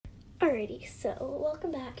Alrighty, so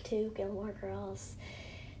welcome back to Gilmore Girls.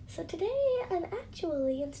 So today I'm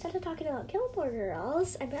actually, instead of talking about Gilmore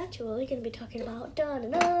Girls, I'm actually going to be talking about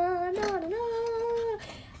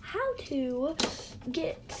how to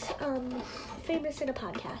get famous in a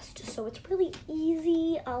podcast. So it's really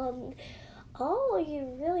easy. All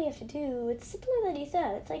you really have to do, it's simpler than you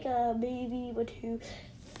said. It's like a maybe 1, 2,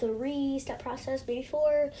 3 step process, maybe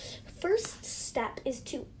 4. First step is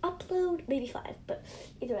to upload, maybe 5, but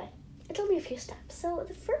either way, it's only a few steps. So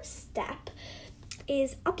the first step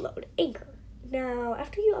is upload Anchor. Now,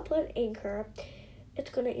 after you upload Anchor,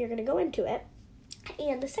 you're gonna go into it,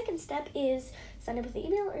 and the second step is sign up with the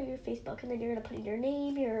email or your Facebook, and then you're gonna put in your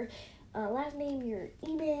name, your last name, your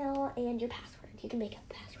email, and your password. You can make up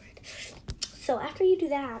a password. So after you do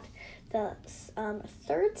that, the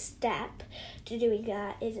third step to doing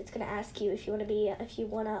that is it's going to ask you if you want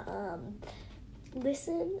to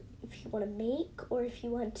listen, if you want to make, or if you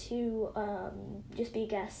want to just be a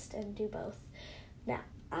guest and do both. Now,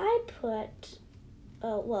 I put,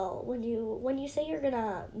 when you say you're going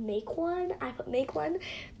to make one, I put make one,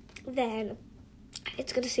 then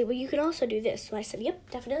it's going to say, well, you can also do this. So I said, yep,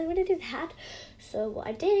 definitely want to do that. So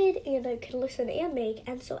I did, and I could listen and make.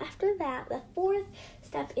 And so after that, the fourth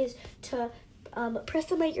step is to press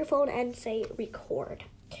the microphone and say record.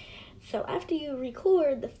 So after you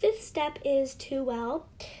record, the fifth step is to,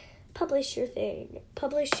 publish your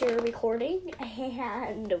recording.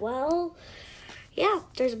 And,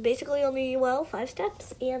 there's basically only, 5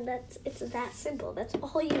 steps. And it's that simple. That's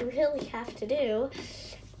all you really have to do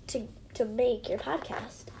to make your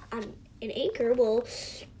podcast. An Anchor will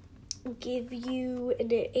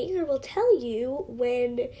tell you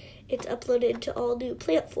when it's uploaded to all new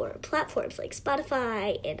platforms like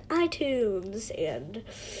Spotify and iTunes and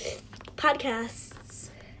podcasts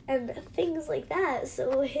and things like that.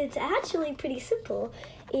 So it's actually pretty simple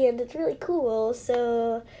and it's really cool.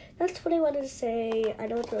 So that's what I wanted to say. I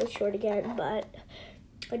know it's really short again, but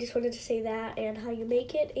I just wanted to say that and how you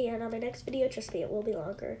make it. And on my next video, trust me, it will be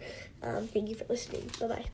longer. Thank you for listening. Bye-bye.